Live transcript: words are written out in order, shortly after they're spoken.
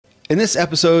In this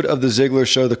episode of The Ziglar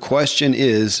Show, the question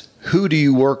is, who do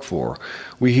you work for?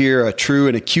 We hear a true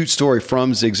and acute story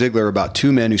from Zig Ziglar about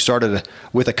two men who started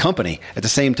with a company at the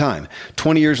same time.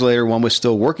 20 years later, one was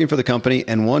still working for the company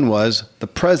and one was the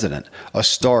president. A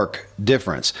stark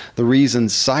difference. The reason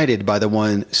cited by the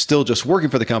one still just working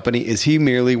for the company is he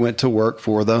merely went to work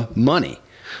for the money.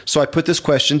 So I put this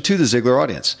question to the Ziglar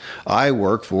audience. I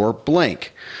work for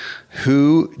blank.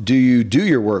 Who do you do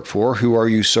your work for? Who are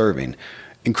you serving?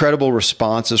 Incredible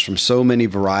responses from so many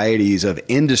varieties of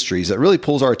industries that really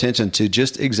pulls our attention to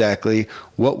just exactly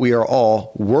what we are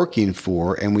all working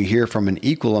for. And we hear from an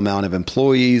equal amount of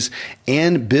employees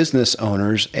and business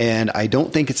owners. And I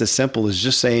don't think it's as simple as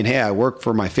just saying, hey, I work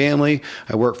for my family,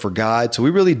 I work for God. So we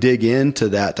really dig into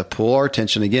that to pull our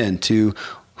attention again to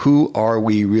who are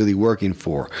we really working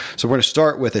for? So we're going to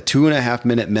start with a 2.5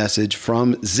 minute message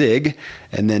from Zig,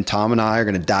 and then Tom and I are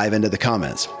going to dive into the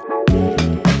comments.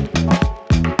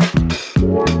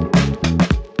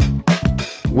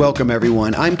 Welcome,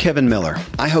 everyone. I'm Kevin Miller.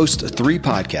 I host 3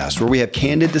 podcasts where we have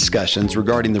candid discussions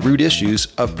regarding the root issues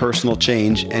of personal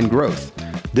change and growth.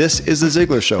 This is The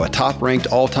Ziglar Show, a top-ranked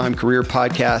all-time career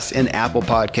podcast in Apple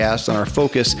Podcasts, and our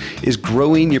focus is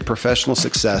growing your professional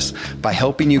success by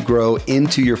helping you grow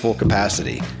into your full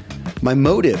capacity. My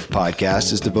Motive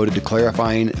podcast is devoted to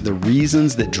clarifying the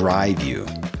reasons that drive you.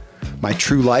 My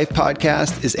True Life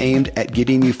podcast is aimed at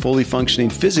getting you fully functioning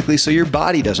physically so your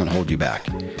body doesn't hold you back.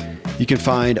 You can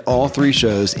find all 3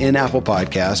 shows in Apple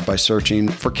Podcasts by searching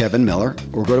for Kevin Miller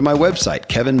or go to my website,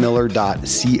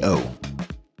 kevinmiller.co.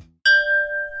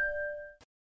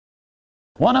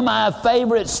 One of my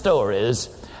favorite stories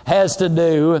has to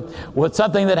do with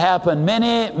something that happened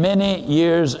many, many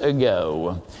years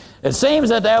ago. It seems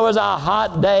that there was a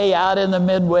hot day out in the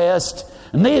Midwest,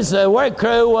 and this work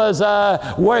crew was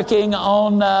working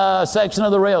on a section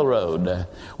of the railroad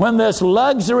when this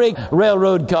luxury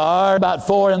railroad car, about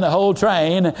 4 in the whole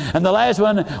train, and the last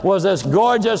one was this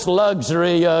gorgeous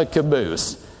luxury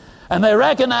caboose. And they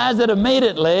recognized it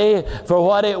immediately for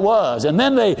what it was. And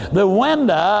then the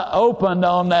window opened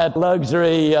on that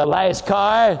luxury last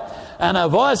car, and a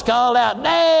voice called out,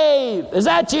 "Dave, is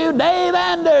that you? Dave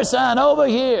Anderson, over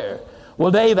here." Well,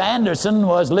 Dave Anderson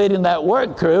was leading that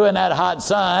work crew in that hot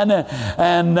sun,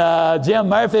 and Jim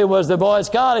Murphy was the voice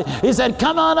calling. He said,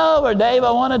 "Come on over, Dave, I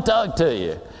want to talk to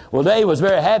you." Well, Dave was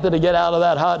very happy to get out of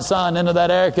that hot sun into that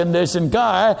air-conditioned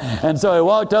car, and so he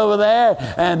walked over there,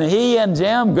 and he and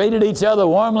Jim greeted each other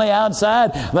warmly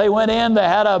outside. They went in, they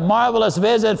had a marvelous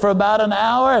visit for about an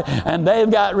hour, and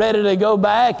Dave got ready to go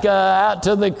back out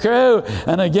to the crew,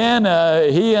 and again,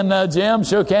 he and Jim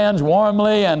shook hands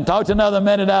warmly and talked another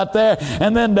minute out there,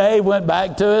 and then Dave went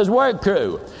back to his work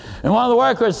crew. And one of the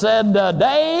workers said,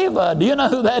 "Dave, do you know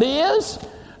who that is?"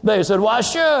 They said, "Why,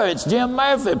 sure, it's Jim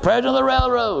Murphy, president of the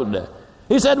railroad."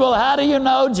 He said, "Well, how do you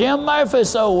know Jim Murphy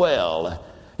so well?"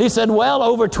 He said, "Well,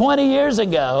 over 20 years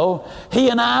ago, he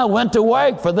and I went to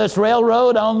work for this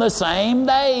railroad on the same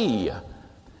day."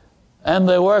 And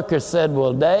the worker said,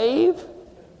 "Well, Dave,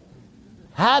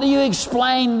 how do you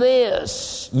explain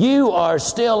this? You are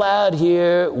still out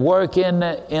here working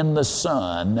in the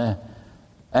sun,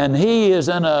 and he is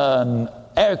in an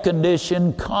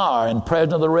air-conditioned car and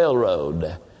president of the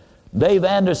railroad." Dave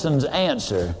Anderson's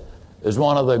answer is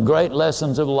one of the great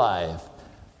lessons of life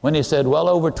when he said, "Well,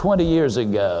 over 20 years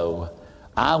ago,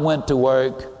 I went to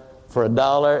work for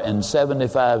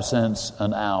 $1.75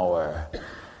 an hour.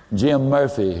 Jim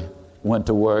Murphy went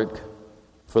to work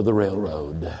for the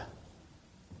railroad."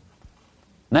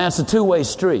 Now, it's a two-way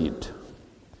street.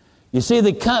 You see,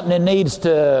 the company needs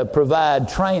to provide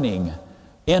training,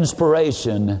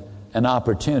 inspiration, and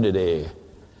opportunity.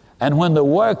 And when the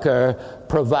worker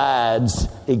provides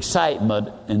excitement,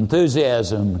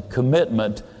 enthusiasm,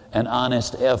 commitment, and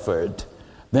honest effort,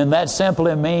 then that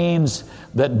simply means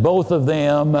that both of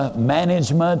them,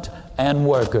 management and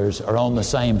workers, are on the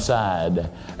same side.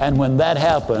 And when that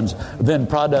happens, then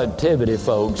productivity,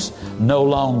 folks, no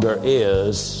longer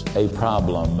is a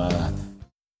problem.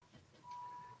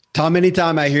 Tom,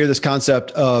 anytime I hear this concept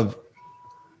of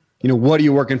what are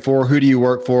you working for? Who do you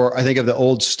work for? I think of the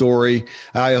old story.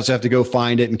 I also have to go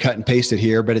find it and cut and paste it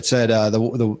here. But it said,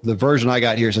 the version I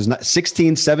got here says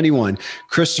 1671,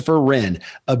 Christopher Wren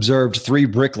observed 3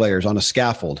 bricklayers on a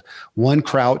scaffold, one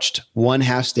crouched, one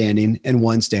half standing, and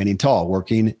one standing tall,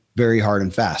 working very hard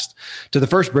and fast. To the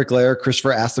first bricklayer,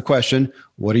 Christopher asked the question,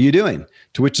 "What are you doing?"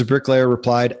 To which the bricklayer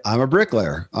replied, "I'm a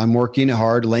bricklayer. I'm working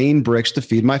hard, laying bricks to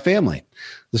feed my family."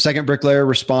 The second bricklayer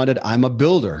responded, "I'm a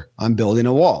builder. I'm building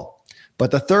a wall."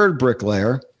 But the third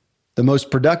bricklayer, the most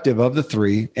productive of the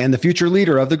 3 and the future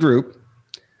leader of the group,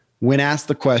 When asked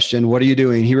the question, what are you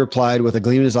doing? He replied with a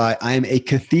gleam in his eye, I am a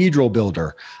cathedral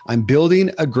builder. I'm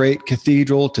building a great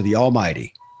cathedral to the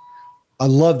Almighty. I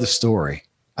love the story.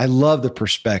 I love the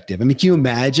perspective. I mean, can you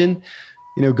imagine,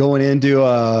 going into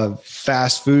a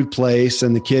fast food place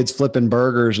and the kids flipping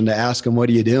burgers and to ask them, what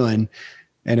are you doing?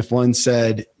 And if one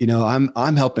said,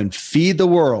 I'm helping feed the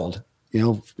world,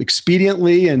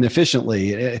 expediently and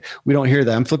efficiently. We don't hear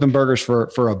that. I'm flipping burgers for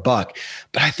 $1.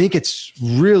 But I think it's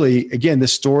really, again, the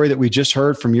story that we just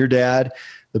heard from your dad,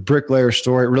 the bricklayer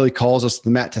story, it really calls us,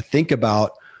 Matt, to think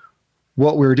about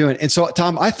what we were doing. And so,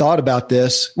 Tom, I thought about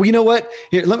this. Well, you know what?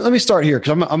 Here, let me start here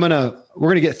because we're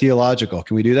going to get theological.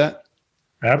 Can we do that?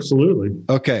 Absolutely.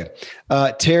 Okay.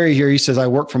 Terry here, he says, I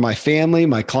work for my family,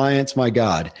 my clients, my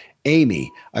God.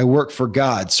 Amy, I work for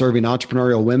God, serving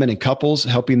entrepreneurial women and couples,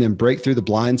 helping them break through the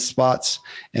blind spots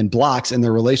and blocks in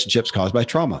their relationships caused by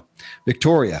trauma.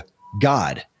 Victoria,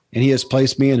 God, and he has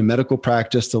placed me in a medical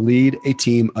practice to lead a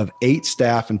team of 8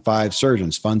 staff and 5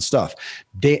 surgeons. Fun stuff.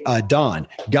 Don,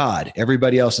 God,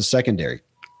 everybody else is secondary.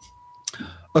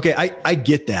 Okay, I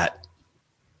get that.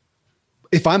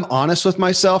 If I'm honest with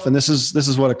myself, and this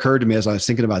is what occurred to me as I was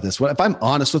thinking about this, if I'm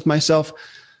honest with myself,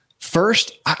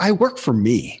 first, I work for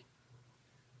me.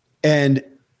 And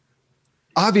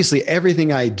obviously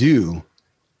everything I do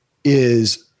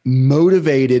is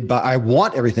motivated by, I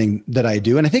want everything that I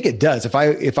do. And I think it does.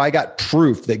 If I got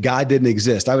proof that God didn't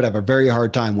exist, I would have a very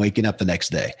hard time waking up the next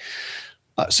day.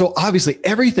 So obviously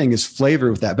everything is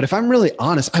flavored with that. But if I'm really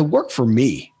honest, I work for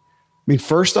me. I mean,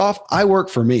 first off, I work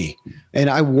for me and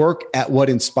I work at what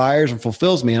inspires and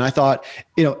fulfills me. And I thought,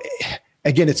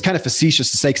 again, it's kind of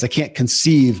facetious to say, because I can't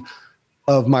conceive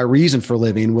of my reason for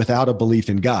living without a belief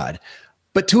in God.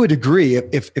 But to a degree,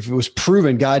 if it was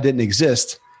proven God didn't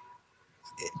exist,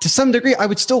 to some degree, I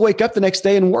would still wake up the next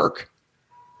day and work.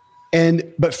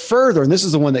 But further, and this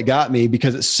is the one that got me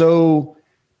because it's so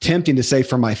tempting to say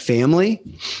for my family,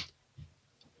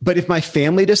 but if my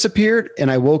family disappeared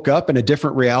and I woke up in a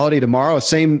different reality tomorrow,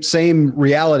 same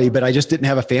reality, but I just didn't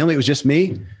have a family, it was just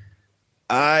me,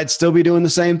 I'd still be doing the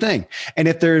same thing. And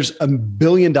if there's $1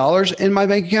 billion in my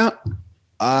bank account,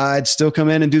 I'd still come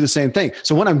in and do the same thing.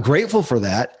 So one, I'm grateful for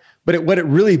that, but what it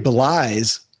really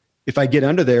belies, if I get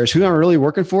under there, is who I'm really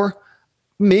working for?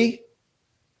 Me.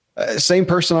 Same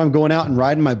person I'm going out and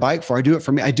riding my bike for. I do it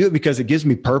for me. I do it because it gives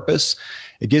me purpose.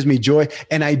 It gives me joy.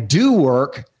 And I do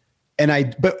work.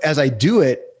 But as I do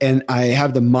it, and I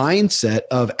have the mindset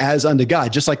of as unto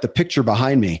God, just like the picture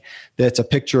behind me, that's a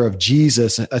picture of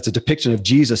Jesus. That's a depiction of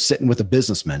Jesus sitting with a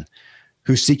businessman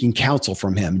who's seeking counsel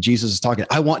from him. Jesus is talking.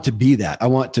 I want to be that. I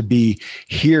want to be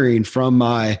hearing from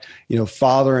my,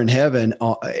 Father in heaven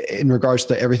in regards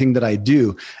to everything that I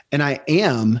do. And I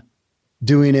am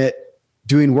doing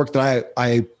work that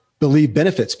I believe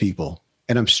benefits people,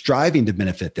 and I'm striving to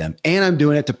benefit them. And I'm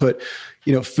doing it to put,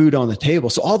 food on the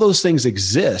table. So all those things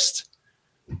exist,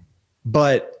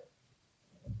 but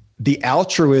the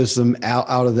altruism out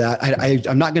of that,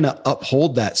 I'm not going to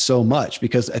uphold that so much,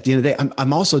 because at the end of the day,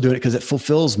 I'm also doing it because it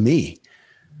fulfills me.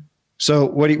 So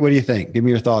what do you think? Give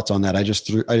me your thoughts on that. I just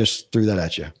threw that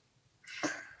at you.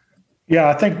 Yeah,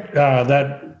 I think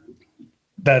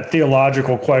that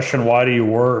theological question, why do you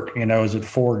work? Is it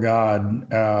for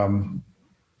God?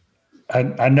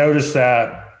 I noticed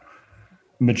that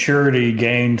maturity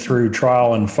gained through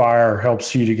trial and fire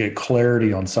helps you to get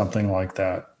clarity on something like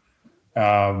that.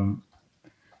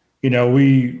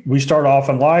 We start off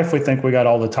in life, we think we got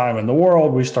all the time in the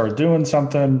world. We start doing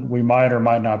something, we might or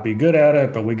might not be good at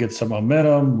it, but we get some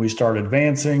momentum, we start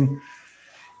advancing.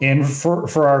 And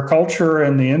for our culture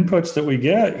and the inputs that we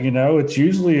get, it's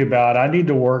usually about, I need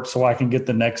to work so I can get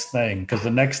the next thing, because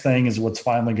the next thing is what's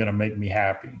finally going to make me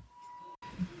happy.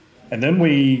 And then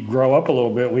we grow up a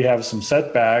little bit, we have some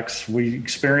setbacks, we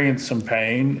experience some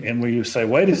pain, and we say,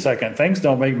 wait a second, things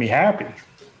don't make me happy.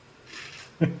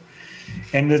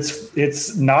 And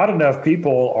it's not enough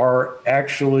people are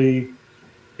actually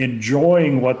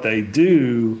enjoying what they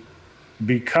do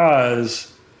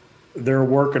because they're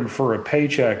working for a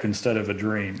paycheck instead of a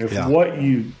dream.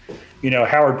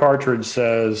 Howard Partridge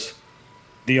says,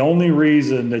 the only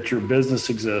reason that your business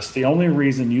exists, the only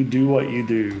reason you do what you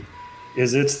do,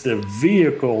 is it's the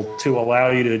vehicle to allow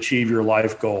you to achieve your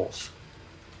life goals.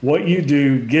 What you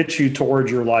do gets you towards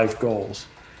your life goals.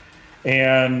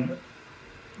 And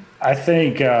I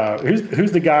think,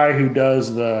 who's the guy who does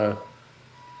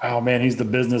he's the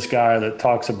business guy that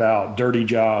talks about dirty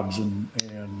jobs and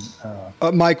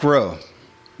Mike Rowe.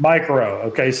 Mike Rowe.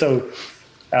 Okay. So,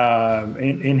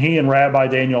 and he and Rabbi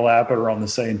Daniel Lapid are on the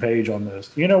same page on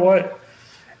this. You know what?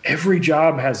 Every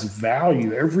job has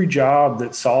value. Every job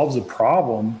that solves a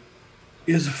problem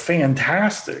is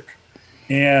fantastic.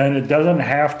 And it doesn't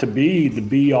have to be the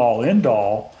be all end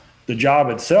all, the job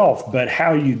itself, but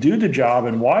how you do the job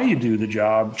and why you do the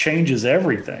job changes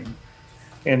everything.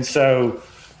 And so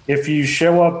if you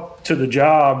show up to the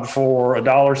job for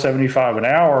 $1.75 an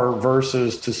hour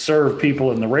versus to serve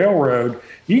people in the railroad,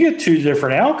 you get two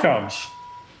different outcomes,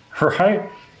 right?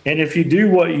 And if you do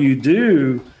what you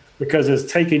do because it's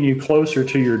taking you closer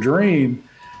to your dream,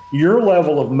 your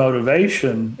level of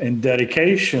motivation and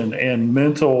dedication and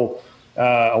mental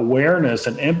awareness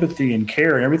and empathy and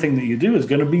care and everything that you do is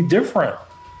going to be different.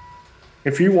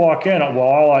 If you walk in, well,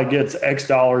 all I get is X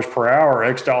dollars per hour,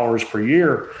 X dollars per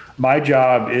year. My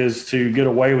job is to get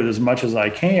away with as much as I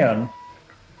can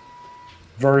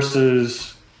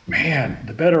versus, man,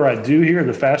 the better I do here,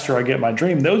 the faster I get my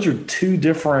dream. Those are two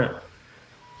different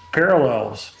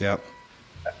parallels. Yep.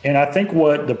 And I think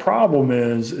what the problem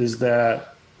is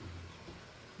that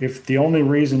if the only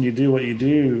reason you do what you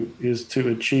do is to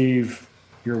achieve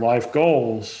your life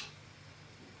goals,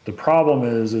 the problem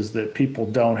is that people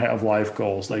don't have life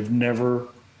goals. They've never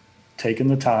taken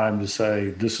the time to say,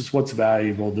 this is what's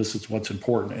valuable, this is what's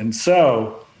important. And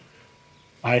so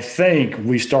I think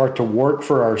we start to work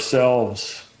for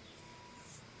ourselves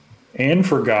and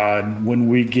for God when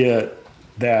we get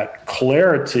that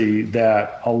clarity,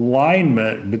 that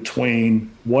alignment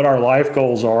between what our life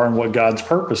goals are and what God's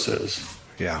purpose is.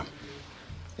 Yeah.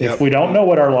 If we don't know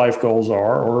what our life goals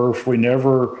are, or if we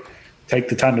never take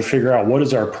the time to figure out what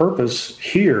is our purpose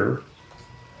here,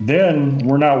 then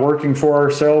we're not working for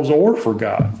ourselves or for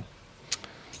God.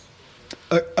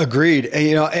 Agreed.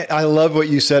 And, I love what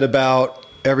you said about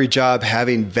every job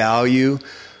having value.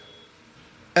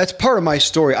 That's part of my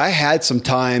story. I had some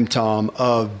time, Tom,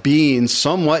 of being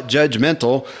somewhat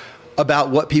judgmental about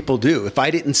what people do. If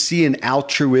I didn't see an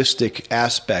altruistic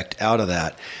aspect out of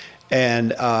that.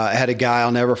 And I had a guy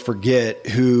I'll never forget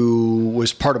who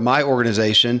was part of my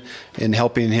organization in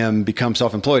helping him become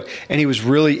self-employed. And he was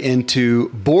really into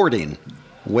boarding,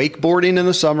 wakeboarding in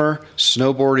the summer,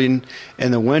 snowboarding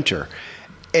in the winter.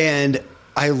 And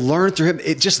I learned through him,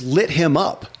 it just lit him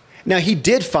up. Now, he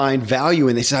did find value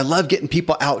in this. He said, I love getting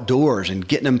people outdoors and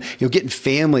getting them, getting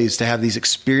families to have these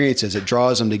experiences. It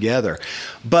draws them together.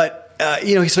 But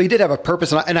so he did have a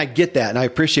purpose, and I get that, and I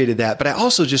appreciated that. But I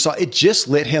also just saw it just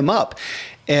lit him up.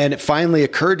 And it finally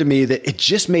occurred to me that it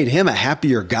just made him a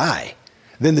happier guy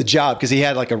than the job, because he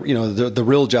had like the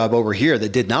real job over here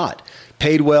that did not.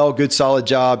 Paid well, good, solid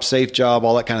job, safe job,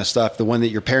 all that kind of stuff, the one that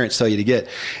your parents tell you to get.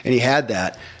 And he had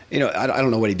that. I don't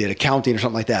know what he did, accounting or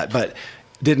something like that, but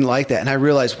didn't like that. And I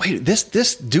realized, wait,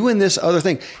 this doing this other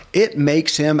thing, it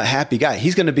makes him a happy guy.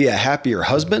 He's going to be a happier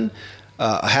husband,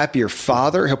 a happier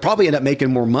father. He'll probably end up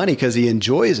making more money because he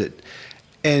enjoys it.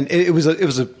 And it was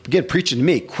again, preaching to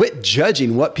me, quit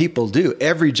judging what people do.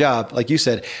 Every job, like you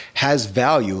said, has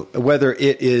value, whether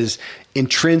it is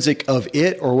intrinsic of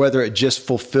it or whether it just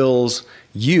fulfills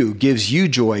you, gives you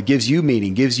joy, gives you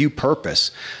meaning, gives you purpose.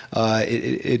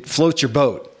 It floats your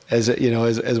boat, as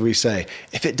we say.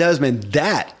 If it does, man,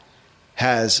 that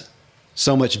has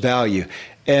so much value.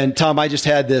 And Tom, I just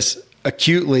had this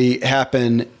acutely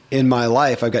happen in my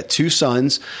life. I've got two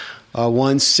sons.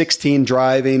 One's 16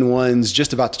 driving, one's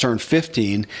just about to turn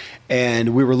 15.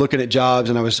 And we were looking at jobs,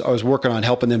 and I was working on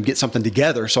helping them get something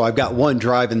together. So I've got one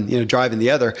driving the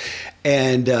other.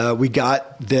 And we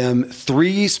got them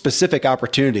 3 specific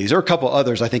opportunities. There were a couple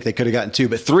others I think they could have gotten 2,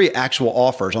 but 3 actual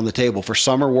offers on the table for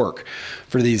summer work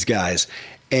for these guys.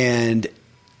 And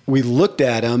we looked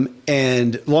at them,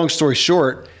 and long story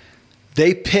short,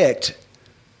 they picked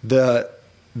the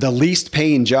least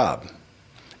paying job,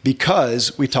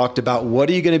 because we talked about what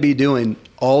are you going to be doing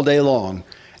all day long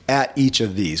at each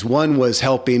of these. One was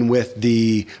helping with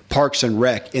the parks and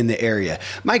rec in the area.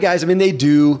 My guys, they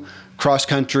do cross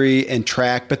country and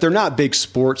track, but they're not big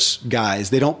sports guys.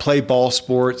 They don't play ball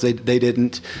sports. They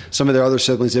didn't. Some of their other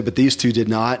siblings did, but these 2 did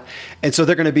not. And so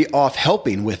they're going to be off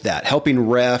helping with that, helping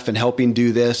ref and helping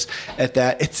do this at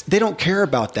that. They don't care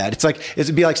about that.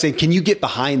 It'd be like saying, can you get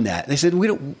behind that? And they said, we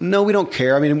don't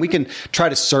care. We can try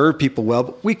to serve people well,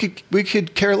 but we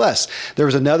could care less. There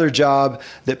was another job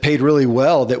that paid really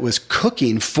well that was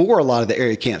cooking for a lot of the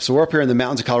area camps. So we're up here in the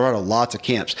mountains of Colorado, lots of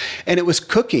camps, and it was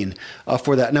cooking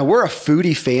for that. Now we're a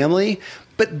foodie family,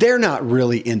 but they're not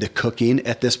really into cooking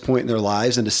at this point in their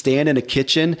lives. And to stand in a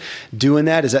kitchen doing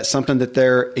that, is that something that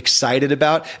they're excited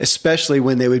about, especially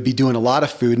when they would be doing a lot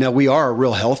of food? Now, we are a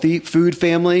real healthy food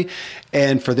family,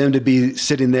 and for them to be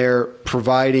sitting there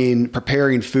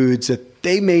preparing foods that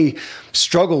they may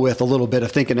struggle with a little bit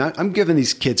of thinking, I'm giving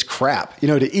these kids crap,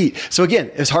 to eat. So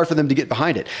again, it's hard for them to get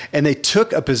behind it. And they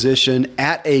took a position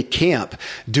at a camp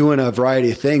doing a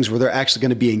variety of things where they're actually going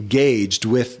to be engaged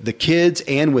with the kids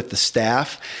and with the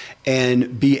staff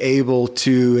and be able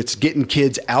to, it's getting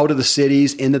kids out of the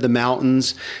cities into the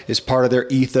mountains is part of their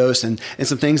ethos and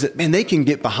some things that, man, they can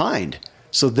get behind.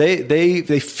 So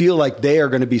they feel like they are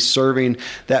going to be serving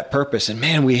that purpose. And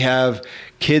man, we have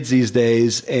kids these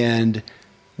days and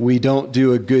we don't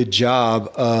do a good job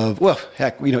of, well,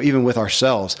 heck, even with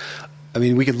ourselves. I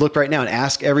mean, we could look right now and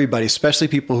ask everybody, especially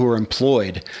people who are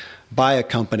employed by a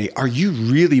company, are you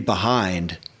really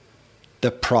behind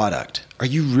the product? Are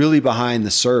you really behind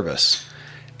the service?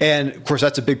 And of course,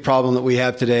 that's a big problem that we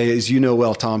have today, as you know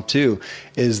well, Tom, too,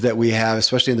 is that we have,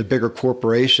 especially in the bigger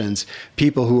corporations,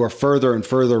 people who are further and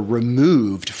further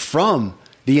removed from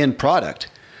the end product.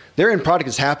 Their end product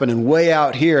is happening way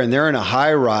out here, and they're in a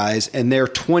high rise, and they're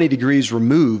 20 degrees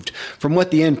removed from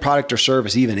what the end product or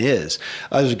service even is.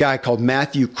 There's a guy called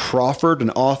Matthew Crawford,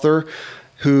 an author,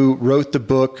 who wrote the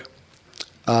book.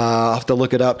 I'll have to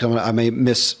look it up because I may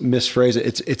misphrase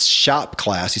it. It's Shop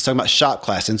Class. He's talking about shop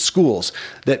class in schools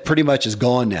that pretty much is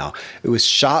gone now. It was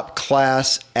Shop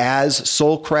Class as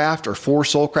Soulcraft or for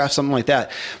Soulcraft, something like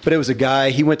that. But it was a guy,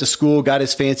 he went to school, got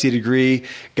his fancy degree,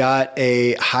 got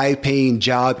a high-paying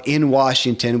job in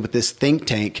Washington with this think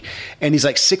tank, and he's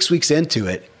like 6 weeks into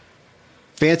it.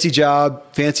 Fancy job,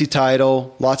 fancy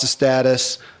title, lots of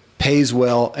status, pays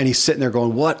well, and he's sitting there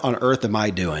going, what on earth am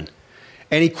I doing?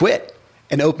 And he quit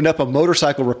and opened up a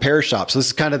motorcycle repair shop. So this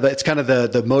is kind of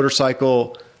the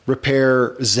motorcycle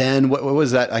repair Zen. What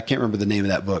was that? I can't remember the name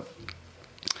of that book.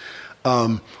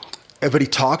 But he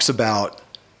talks about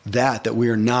that we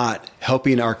are not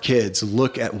helping our kids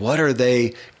look at what are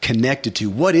they connected to?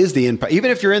 What is the end product? Even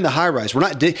if you're in the high rise,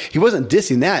 he wasn't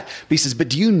dissing that. But he says, but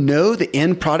do you know the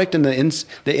end product and the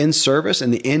end service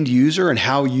and the end user and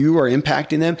how you are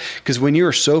impacting them? Because when you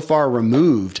are so far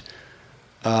removed,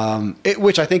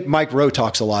 which I think Mike Rowe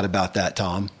talks a lot about that,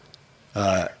 Tom.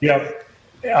 Yep.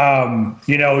 On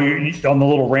the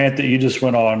little rant that you just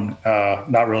went on,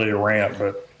 not really a rant,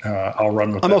 but I'll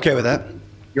run with it. I'm okay with that.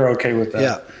 You're okay with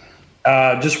that?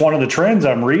 Yeah. Just one of the trends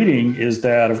I'm reading is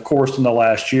that, of course, in the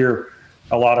last year,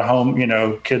 a lot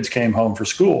of kids came home for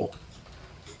school,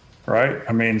 right?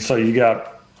 I mean, so you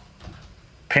got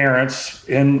parents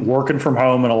working from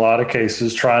home in a lot of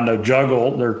cases, trying to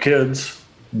juggle their kids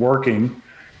working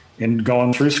and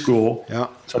going through school. Yeah.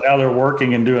 So now they're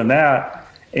working and doing that.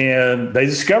 And they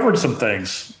discovered some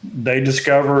things. They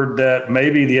discovered that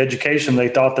maybe the education they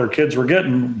thought their kids were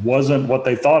getting wasn't what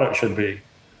they thought it should be.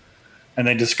 And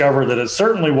they discovered that it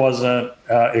certainly wasn't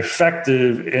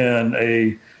effective in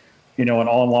an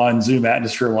online Zoom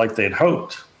atmosphere like they'd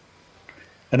hoped.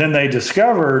 And then they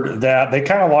discovered that they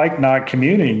kind of like not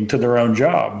commuting to their own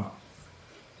job.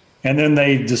 And then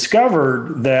they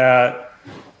discovered that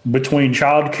between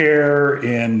childcare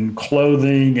and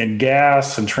clothing and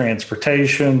gas and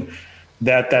transportation,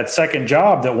 that second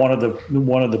job that one of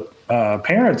the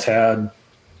parents had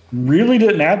really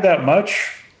didn't add that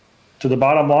much to the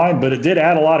bottom line, but it did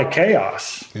add a lot of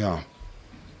chaos. Yeah.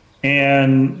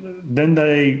 And then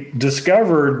they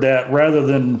discovered that rather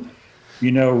than,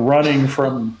 running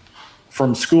from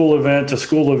school event to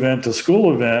school event to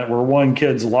school event, where one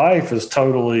kid's life is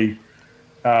totally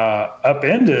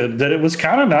upended, that it was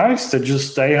kind of nice to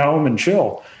just stay home and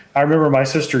chill. I remember my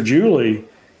sister Julie,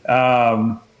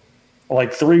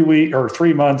 like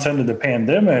 3 months into the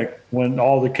pandemic, when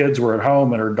all the kids were at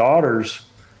home and her daughters,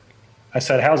 I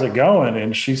said, how's it going?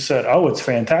 And she said, oh, it's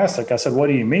fantastic. I said, what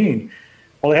do you mean?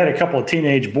 Well, they had a couple of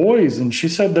teenage boys, and she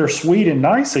said they're sweet and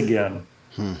nice again.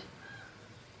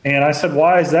 And I said,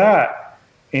 why is that?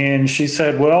 And she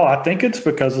said, well, I think it's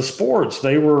because of sports.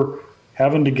 They were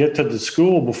having to get to the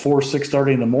school before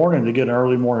 6:30 in the morning to get an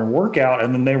early morning workout,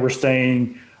 and then they were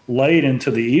staying late into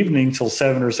the evening till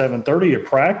 7 or 7:30 at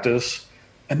practice,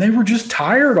 and they were just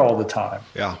tired all the time.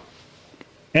 Yeah.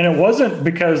 And it wasn't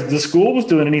because the school was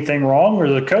doing anything wrong or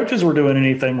the coaches were doing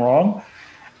anything wrong.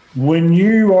 When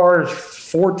you are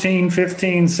 14,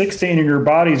 15, 16 and your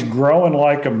body's growing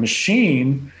like a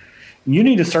machine, you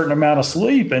need a certain amount of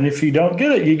sleep. And if you don't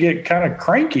get it, you get kind of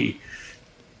cranky.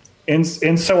 And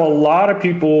so a lot of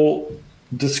people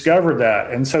discover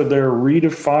that. And so they're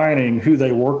redefining who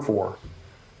they work for,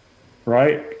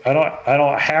 right? I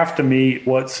don't have to meet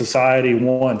what society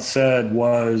once said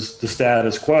was the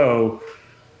status quo.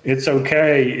 It's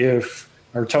okay if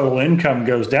our total income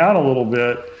goes down a little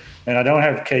bit and I don't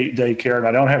have daycare and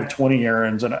I don't have 20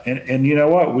 errands. And you know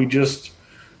what? We just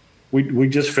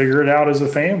figure it out as a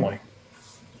family.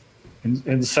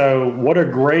 And so what a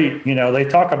great, they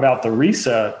talk about the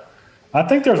reset. I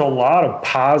think there's a lot of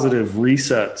positive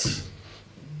resets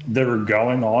that are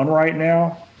going on right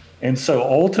now. And so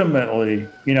ultimately,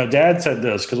 Dad said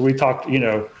this because we talked,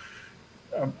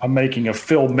 I'm making a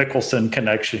Phil Mickelson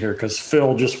connection here because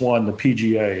Phil just won the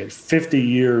PGA at 50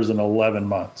 years and 11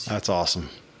 months. That's awesome.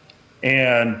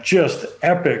 And just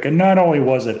epic. And not only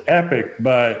was it epic,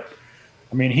 but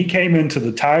he came into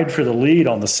the tied for the lead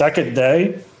on the second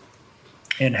day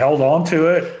and held on to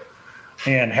it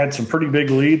and had some pretty big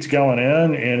leads going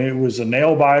in. And it was a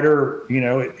nail biter,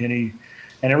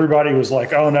 and everybody was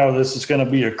like, oh no, this is going to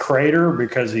be a crater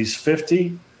because he's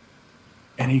 50.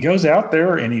 And he goes out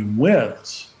there and he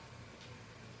wins.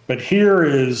 But here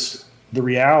is the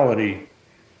reality.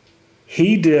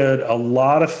 He did a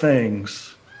lot of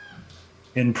things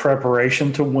in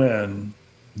preparation to win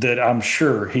that I'm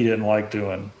sure he didn't like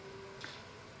doing.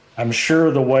 I'm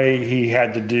sure the way he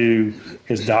had to do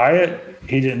his diet,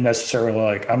 he didn't necessarily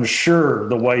like. I'm sure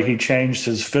the way he changed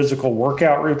his physical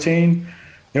workout routine,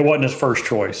 it wasn't his first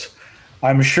choice.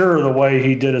 I'm sure the way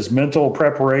he did his mental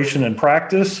preparation and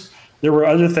practice, there were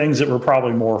other things that were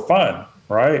probably more fun,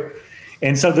 right?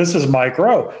 And so this is Mike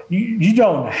Rowe. You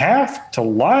don't have to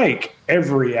like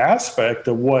every aspect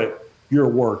of what your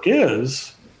work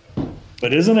is,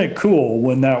 but isn't it cool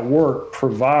when that work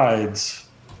provides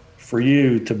for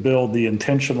you to build the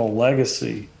intentional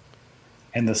legacy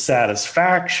and the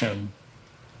satisfaction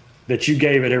that you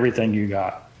gave it everything you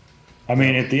got?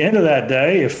 At the end of that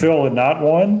day, if Phil had not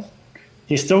won,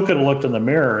 he still could have looked in the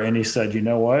mirror and he said, you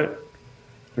know what?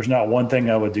 There's not one thing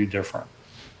I would do different.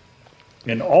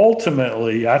 And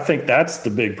ultimately, I think that's the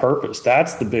big purpose.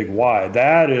 That's the big why.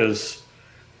 That is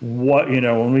what,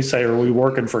 when we say, are we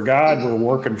working for God? We're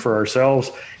working for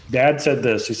ourselves. Dad said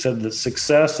this. He said that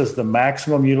success is the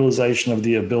maximum utilization of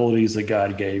the abilities that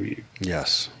God gave you.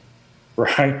 Yes.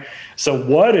 Right? So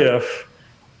what if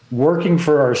working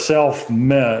for ourselves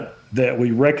meant that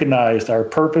we recognized our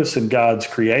purpose in God's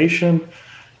creation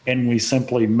and we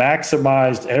simply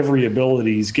maximized every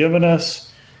ability he's given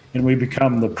us, and we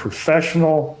become the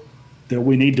professional that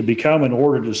we need to become in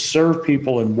order to serve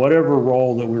people in whatever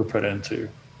role that we're put into.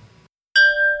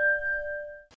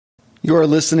 You are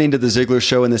listening to The Ziglar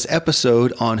Show in this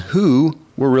episode on who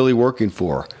we're really working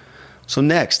for. So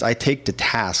next, I take to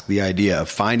task the idea of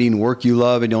finding work you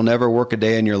love and you'll never work a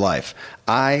day in your life.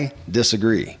 I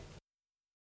disagree.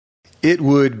 It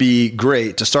would be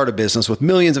great to start a business with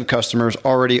millions of customers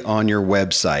already on your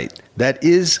website. That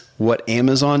is what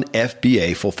Amazon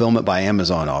FBA, Fulfillment by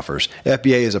Amazon, offers.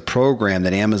 FBA is a program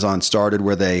that Amazon started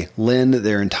where they lend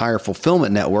their entire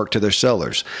fulfillment network to their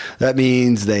sellers. That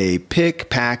means they pick,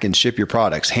 pack, and ship your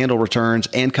products, handle returns,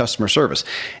 and customer service.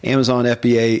 Amazon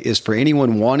FBA is for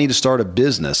anyone wanting to start a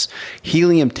business.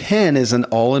 Helium 10 is an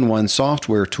all-in-one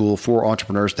software tool for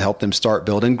entrepreneurs to help them start,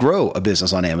 build, and grow a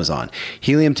business on Amazon.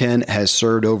 Helium 10 has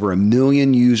served over 1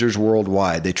 million users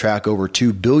worldwide. They track over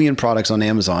 2 billion products on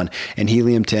Amazon, and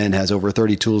Helium 10 has over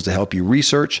 30 tools to help you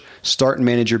research, start, and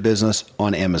manage your business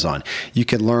on Amazon. You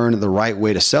can learn the right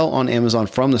way to sell on Amazon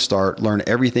from the start, learn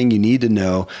everything you need to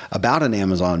know about an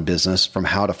Amazon business, from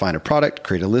how to find a product,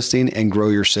 create a listing, and grow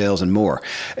your sales and more.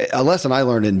 A lesson I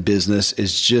learned in business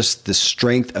is just the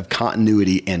strength of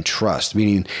continuity and trust,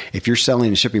 meaning if you're selling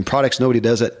and shipping products, nobody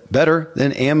does it better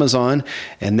than Amazon,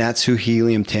 and that's who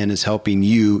Helium 10 is helping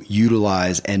you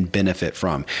utilize and benefit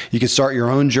from. You can start your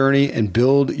own journey and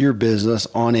build your business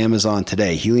on Amazon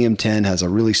today. Helium 10 has a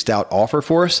really stout offer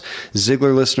for us.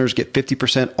 Ziglar listeners get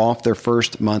 50% off their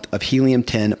first month of Helium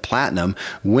 10 Platinum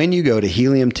when you go to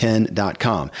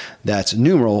helium10.com. That's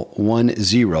numeral 10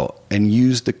 and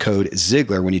use the code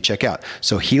Ziglar when you check out.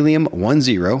 So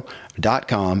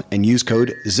helium10.com and use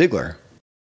code Ziglar.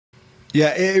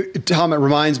 Yeah, Tom, it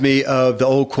reminds me of the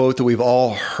old quote that we've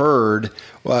all heard.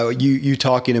 You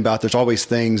talking about there's always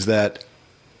things that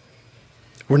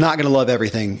we're not going to love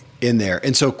everything in there.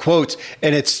 And so quotes,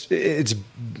 and it's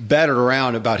battered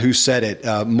around about who said it.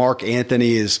 Mark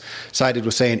Anthony is cited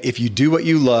with saying, if you do what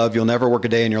you love, you'll never work a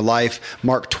day in your life.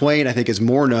 Mark Twain, I think, is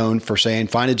more known for saying,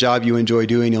 find a job you enjoy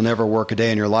doing, you'll never work a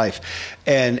day in your life.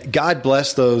 And God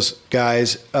bless those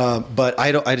guys, but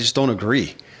I just don't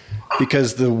agree.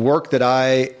 Because the work that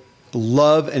I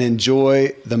love and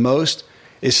enjoy the most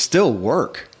is still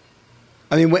work.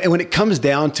 I mean, when it comes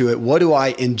down to it, what do I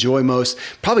enjoy most?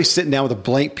 Probably sitting down with a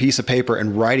blank piece of paper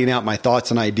and writing out my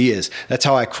thoughts and ideas. That's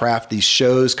how I craft these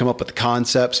shows, come up with the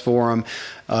concepts for them,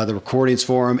 the recordings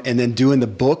for them, and then doing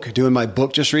my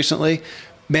book just recently.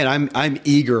 Man, I'm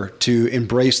eager to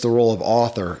embrace the role of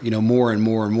author, more and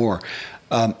more and more.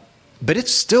 But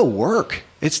it's still work.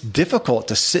 It's difficult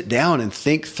to sit down and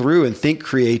think through and think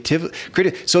creative.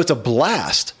 So it's a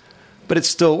blast, but it's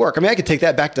still work. I mean, I could take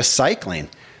that back to cycling.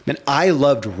 Man, I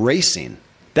loved racing.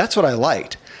 That's what I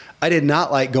liked. I did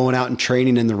not like going out and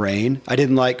training in the rain. I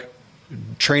didn't like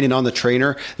training on the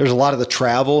trainer. There's a lot of the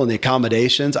travel and the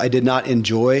accommodations I did not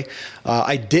enjoy.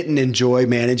 I didn't enjoy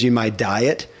managing my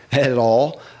diet at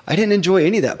all. I didn't enjoy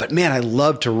any of that, but man, I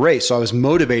loved to race. So I was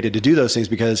motivated to do those things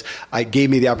because it gave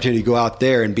me the opportunity to go out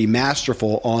there and be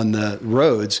masterful on the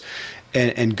roads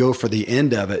and go for the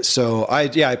end of it. So I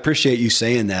appreciate you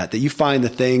saying that you find the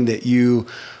thing that you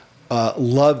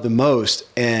love the most.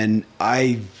 And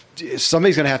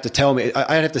somebody's going to have to tell me,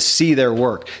 I'd have to see their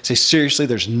work. Say, seriously,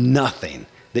 there's nothing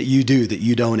that you do that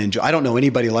you don't enjoy. I don't know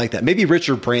anybody like that. Maybe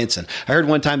Richard Branson. I heard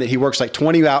one time that he works like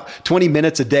 20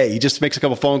 minutes a day. He just makes a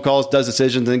couple phone calls, does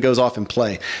decisions, and then goes off and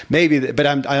play. Maybe, but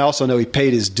I also know he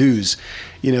paid his dues,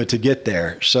 to get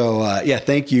there. So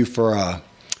thank you for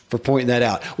pointing that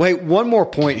out. Well, hey, one more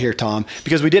point here, Tom,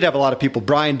 because we did have a lot of people.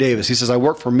 Brian Davis, he says, I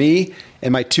work for me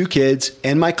and my 2 kids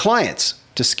and my clients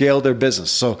to scale their business.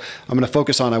 So I'm going to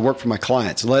focus on I work for my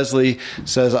clients. Leslie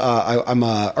says,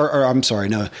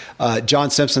 John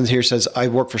Simpson here says, I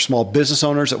work for small business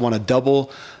owners that want to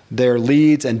double their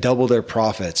leads and double their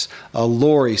profits.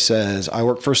 Lori says, I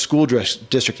work for a school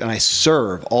district and I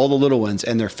serve all the little ones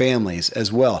and their families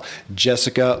as well.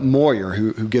 Jessica Moyer,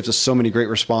 who gives us so many great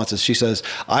responses, she says,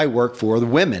 I work for the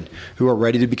women who are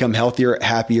ready to become healthier,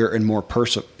 happier, and more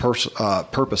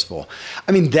purposeful.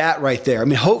 I mean, that right there. I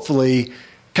mean, hopefully,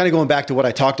 kind of going back to what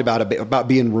I talked about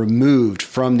being removed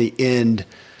from the end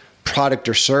product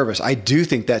or service. I do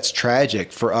think that's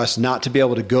tragic for us not to be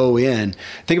able to go in.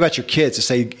 Think about your kids to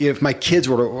say, if my kids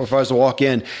were to, if I was to walk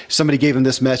in, somebody gave them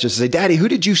this message to say, Daddy, who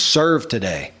did you serve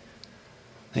today?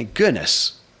 Thank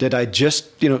goodness. Did I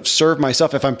just, serve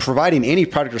myself? If I'm providing any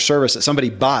product or service that somebody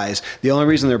buys, the only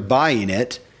reason they're buying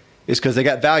it is because they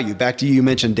got value. Back to you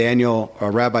mentioned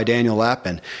Rabbi Daniel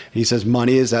Lapin. He says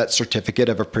money is that certificate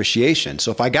of appreciation.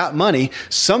 So if I got money,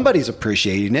 somebody's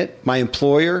appreciating it. My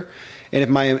employer.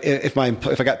 And if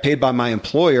I got paid by my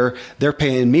employer, they're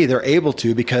paying me. They're able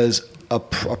to because a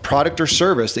product or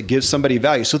service that gives somebody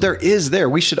value. So there.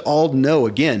 We should all know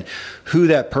again who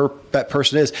that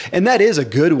person is, and that is a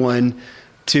good one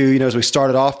to as we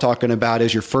started off talking about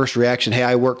as your first reaction. Hey,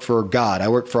 I work for God. I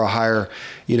work for a higher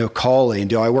calling.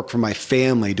 Do I work for my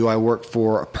family? Do I work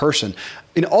for a person?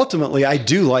 And ultimately, I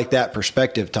do like that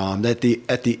perspective, Tom. That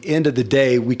at the end of the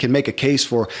day, we can make a case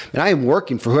for. And I am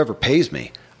working for whoever pays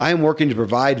me. I am working to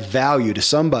provide value to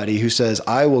somebody who says,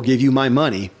 I will give you my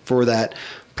money for that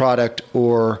product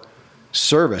or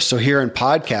service. So here in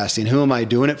podcasting, who am I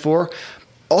doing it for?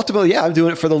 Ultimately, I'm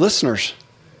doing it for the listeners.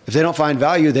 If they don't find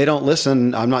value, they don't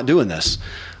listen, I'm not doing this.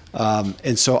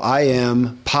 And so I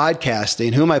am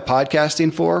podcasting. Who am I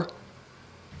podcasting for?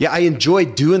 Yeah, I enjoy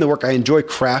doing the work. I enjoy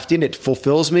crafting. It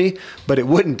fulfills me, but it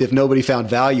wouldn't if nobody found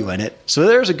value in it. So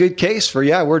there's a good case for,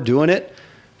 we're doing it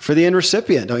for the end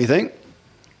recipient, don't you think?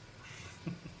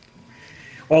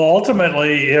 Well,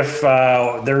 ultimately, if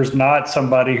there's not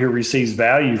somebody who receives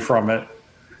value from it,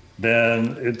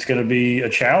 then it's going to be a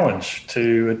challenge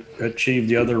to achieve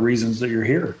the other reasons that you're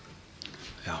here.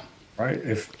 Yeah. Right.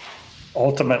 If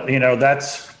ultimately,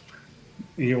 that's,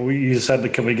 you said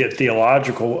that can we get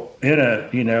theological in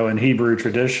it, in Hebrew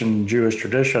tradition, Jewish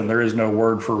tradition, there is no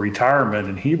word for retirement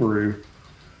in Hebrew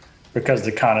because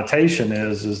the connotation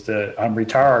is that I'm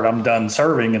retired, I'm done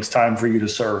serving, it's time for you to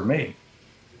serve me.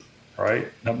 Right?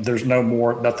 There's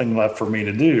nothing left for me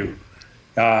to do.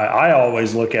 I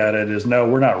always look at it as, no,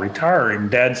 we're not retiring.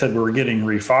 Dad said we're getting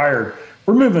refired.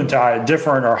 We're moving to a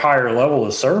different or higher level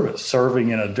of service, serving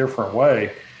in a different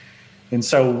way. And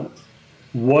so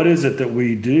what is it that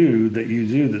we do that you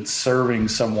do that's serving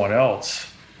someone else?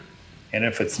 And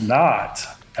if it's not,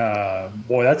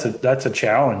 that's a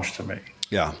challenge to me.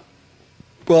 Yeah.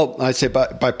 Well, I'd say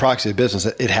by proxy of business,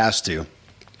 it has to.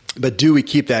 But do we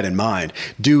keep that in mind?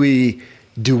 Do we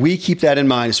keep that in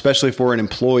mind, especially if we're an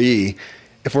employee?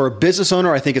 If we're a business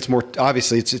owner, I think it's more,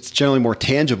 obviously it's generally more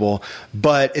tangible,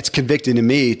 but it's convicting to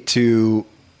me to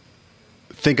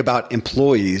think about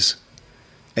employees.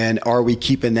 And are we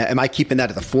keeping that? Am I keeping that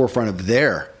at the forefront of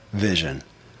their vision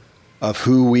of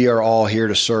who we are all here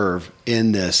to serve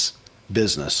in this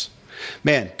business?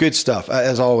 Man, good stuff.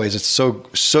 As always, it's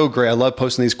so great. I love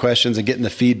posting these questions and getting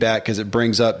the feedback because it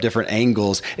brings up different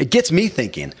angles. It gets me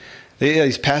thinking.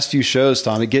 These past few shows,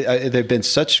 Tom, they've been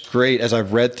such great as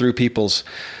I've read through people's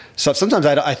So sometimes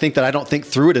I think that I don't think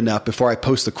through it enough before I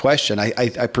post the question.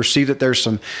 I perceive that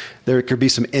there could be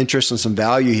some interest and some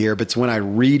value here, but it's when I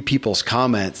read people's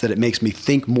comments that it makes me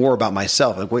think more about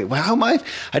myself. Like, wait, how am I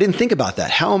didn't think about that.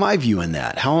 How am I viewing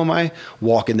that? How am I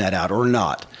walking that out or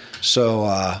not? So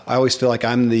I always feel like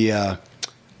I'm the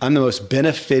most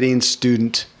benefiting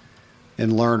student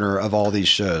and learner of all these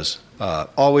shows.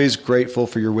 Always grateful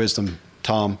for your wisdom,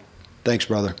 Tom. Thanks,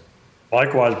 brother.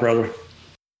 Likewise, brother.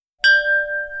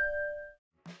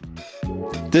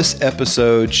 This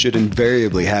episode should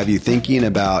invariably have you thinking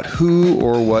about who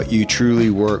or what you truly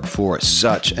work for. It's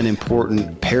such an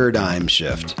important paradigm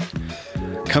shift.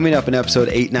 Coming up in episode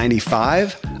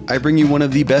 895, I bring you one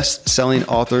of the best-selling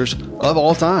authors of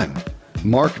all time,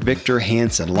 Mark Victor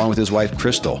Hansen, along with his wife,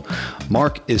 Crystal.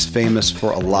 Mark is famous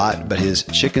for a lot, but his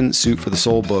Chicken Soup for the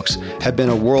Soul books have been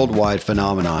a worldwide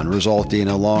phenomenon, resulting,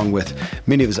 along with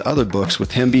many of his other books,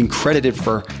 with him being credited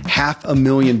for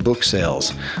 500,000 book sales,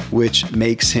 which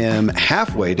makes him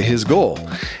halfway to his goal.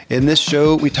 In this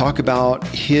show, we talk about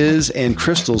his and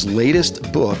Crystal's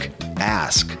latest book,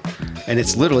 Ask. And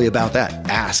it's literally about that,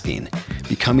 asking.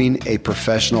 Becoming a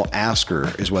professional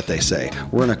asker is what they say.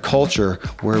 We're in a culture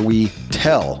where we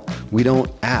tell, we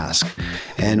don't ask.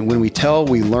 And when we tell,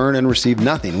 we learn and receive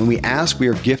nothing. When we ask, we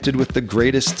are gifted with the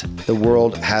greatest the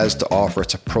world has to offer.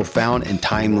 It's a profound and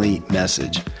timely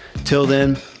message. Till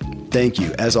then, thank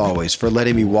you, as always, for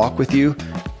letting me walk with you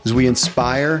as we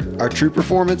inspire our true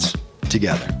performance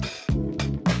together.